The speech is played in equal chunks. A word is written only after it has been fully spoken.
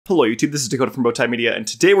Hello YouTube, this is Dakota from Bowtied Media, and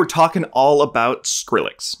today we're talking all about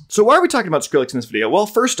Skrillex. So why are we talking about Skrillex in this video? Well,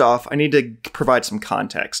 first off, I need to provide some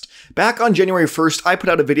context. Back on January 1st, I put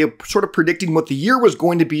out a video sort of predicting what the year was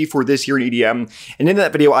going to be for this year in EDM, and in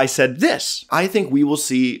that video I said this: I think we will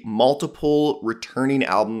see multiple returning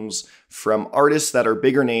albums from artists that are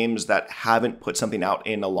bigger names that haven't put something out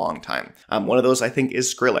in a long time. One of those I think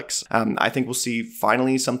is Skrillex. I think we'll see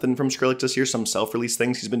finally something from Skrillex this year, some self-release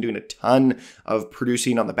things. He's been doing a ton of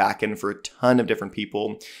producing on the back end for a ton of different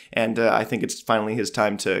people, and I think it's finally his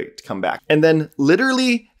time to come back. And then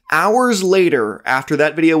literally hours later, after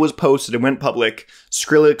that video was posted and went public,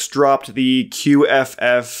 Skrillex dropped the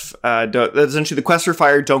QFF, essentially the Quest for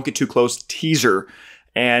Fire Don't Get Too Close teaser.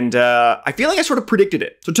 And I feel like I sort of predicted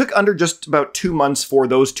it. So it took under just about 2 months for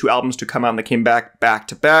those two albums to come out, and they came back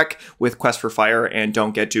to back with Quest for Fire and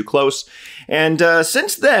Don't Get Too Close. And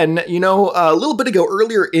since then, you know, a little bit ago,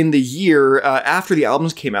 earlier in the year, after the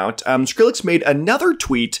albums came out, Skrillex made another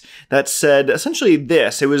tweet that said essentially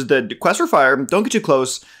this. It was the Quest for Fire, Don't Get Too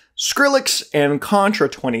Close, Skrillex, and Contra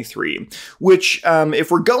 23, which,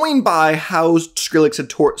 if we're going by how Skrillex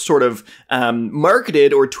had sort of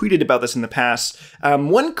marketed or tweeted about this in the past,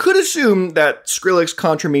 one could assume that Skrillex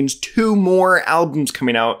Contra means 2 more albums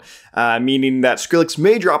coming out, meaning that Skrillex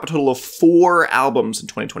may drop a total of 4 albums in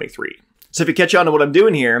 2023. So if you catch on to what I'm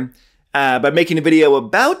doing here, by making a video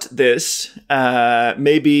about this,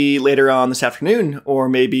 maybe later on this afternoon, or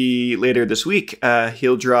maybe later this week,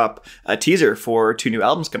 he'll drop a teaser for 2 new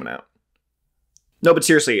albums coming out. No, but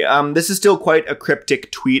seriously, this is still quite a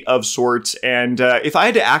cryptic tweet of sorts, and if I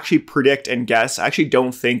had to actually predict and guess, I actually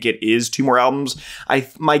don't think it is 2 more albums.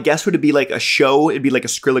 My guess would be like a show. It'd be like a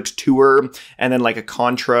Skrillex tour, and then like a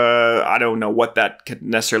Contra. I don't know what that could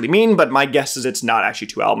necessarily mean, but my guess is it's not actually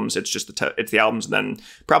 2 albums. It's just it's the albums, and then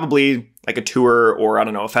probably like a tour, or I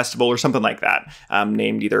don't know, a festival or something like that,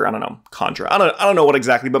 named either, I don't know, Contra. I don't know what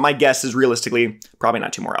exactly, but my guess is realistically probably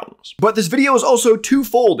not 2 more albums. But this video is also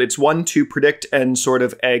twofold. It's one to predict and sort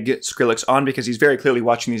of egg Skrillex on, because he's very clearly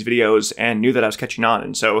watching these videos and knew that I was catching on,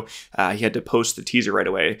 and so he had to post the teaser right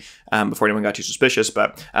away before anyone got too suspicious.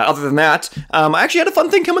 But other than that, I actually had a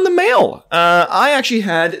fun thing come in the mail. I actually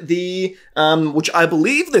had the, which I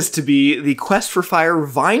believe this to be the Quest for Fire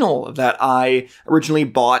vinyl that I originally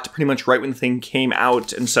bought pretty much right when the thing came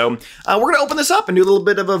out. And so we're going to open this up and do a little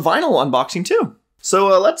bit of a vinyl unboxing too.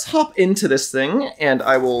 So let's hop into this thing, and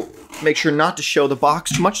I will make sure not to show the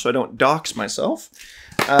box too much so I don't dox myself.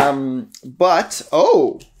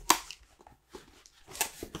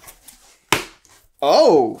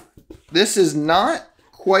 Oh, this is not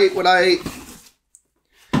quite what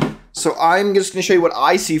so I'm just going to show you what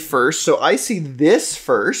I see first. So I see this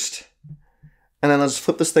first, and then let's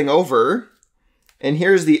flip this thing over. And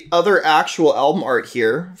here's the other actual album art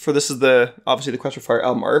here. This is obviously the Quest for Fire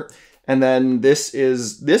album art. And then this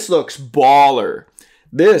looks baller.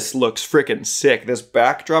 This looks freaking sick. This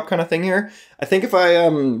backdrop kind of thing here. I think if I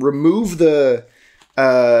remove the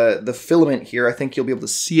filament here, I think you'll be able to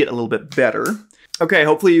see it a little bit better. Okay,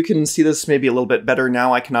 hopefully you can see this maybe a little bit better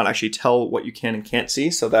now. I cannot actually tell what you can and can't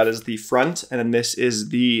see. So that is the front, and then this is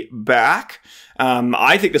the back.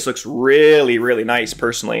 I think this looks really, really nice,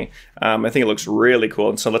 personally. I think it looks really cool.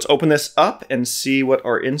 And so let's open this up and see what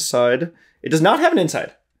our inside. It does not have an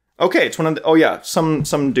inside. Okay, it's one of the, oh yeah, some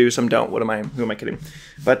do, some don't. Who am I kidding?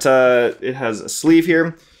 But it has a sleeve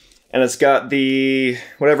here, and it's got the,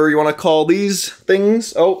 whatever you want to call these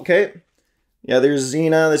things. Oh, okay. Yeah, there's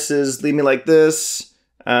Xena. This is Leave Me Like This.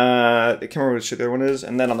 I can't remember which the other one is.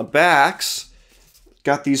 And then on the backs,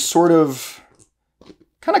 got these sort of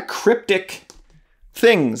kind of cryptic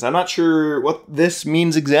things. I'm not sure what this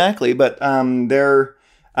means exactly, but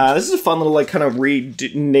this is a fun little like kind of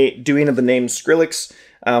redoing of the name Skrillex.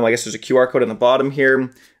 I guess there's a QR code on the bottom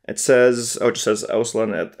here. It says, oh, it just says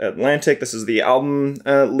Auslan Atlantic. This is the album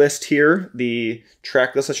list here, the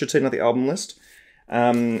track list, I should say, not the album list.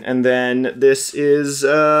 And then this is,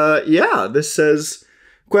 yeah, this says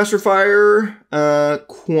Quest for Fire, I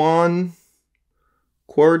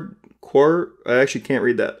actually can't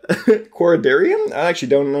read that. Quoradarium? I actually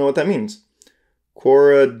don't know what that means.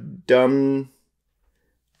 Quoradum.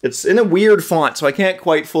 It's in a weird font, so I can't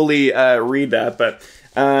quite fully read that, but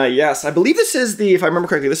yes, I believe this is the, if I remember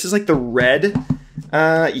correctly, this is like the red.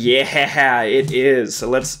 Yeah, it is. So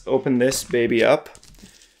let's open this baby up.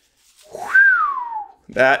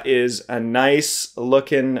 That is a nice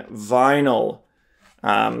looking vinyl.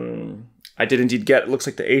 I did indeed get, it looks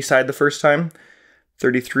like the A side the first time.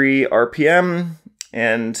 33 RPM,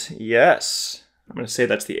 and yes, I'm gonna say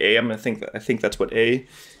that's the A. I think that's what A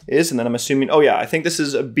is, and then I'm assuming, oh yeah, I think this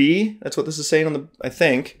is a B. That's what this is saying on the, I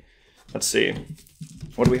think. Let's see.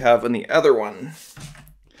 what do we have in the other one?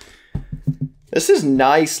 This is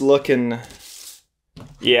nice looking.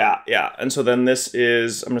 Yeah. And so then this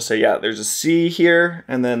is, I'm gonna say, yeah, there's a C here,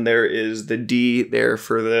 and then there is the D there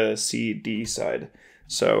for the CD side.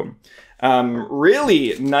 So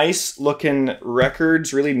really nice looking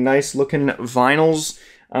records, really nice looking vinyls.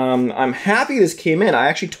 I'm happy this came in. I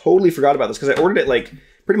actually totally forgot about this because I ordered it like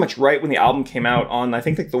pretty much right when the album came out on, I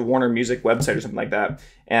think, like the Warner Music website or something like that.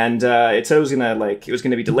 And it said it was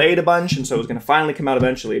gonna be delayed a bunch, and so it was gonna finally come out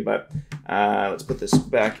eventually. But let's put this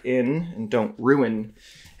back in and don't ruin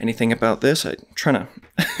anything about this. I'm trying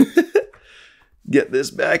to get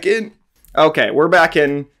this back in. Okay, we're back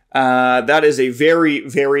in. That is a very,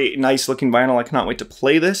 very nice looking vinyl. I cannot wait to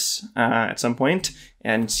play this at some point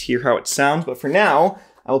and hear how it sounds. But for now,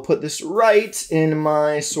 I will put this right in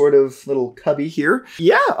my sort of little cubby here.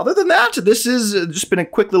 Yeah, other than that, this has just been a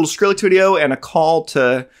quick little Skrillex video and a call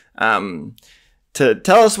to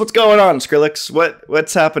tell us what's going on, Skrillex.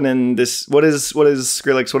 What's happening? What is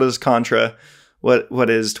Skrillex? What is Contra? What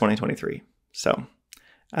is 2023? So,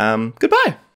 goodbye.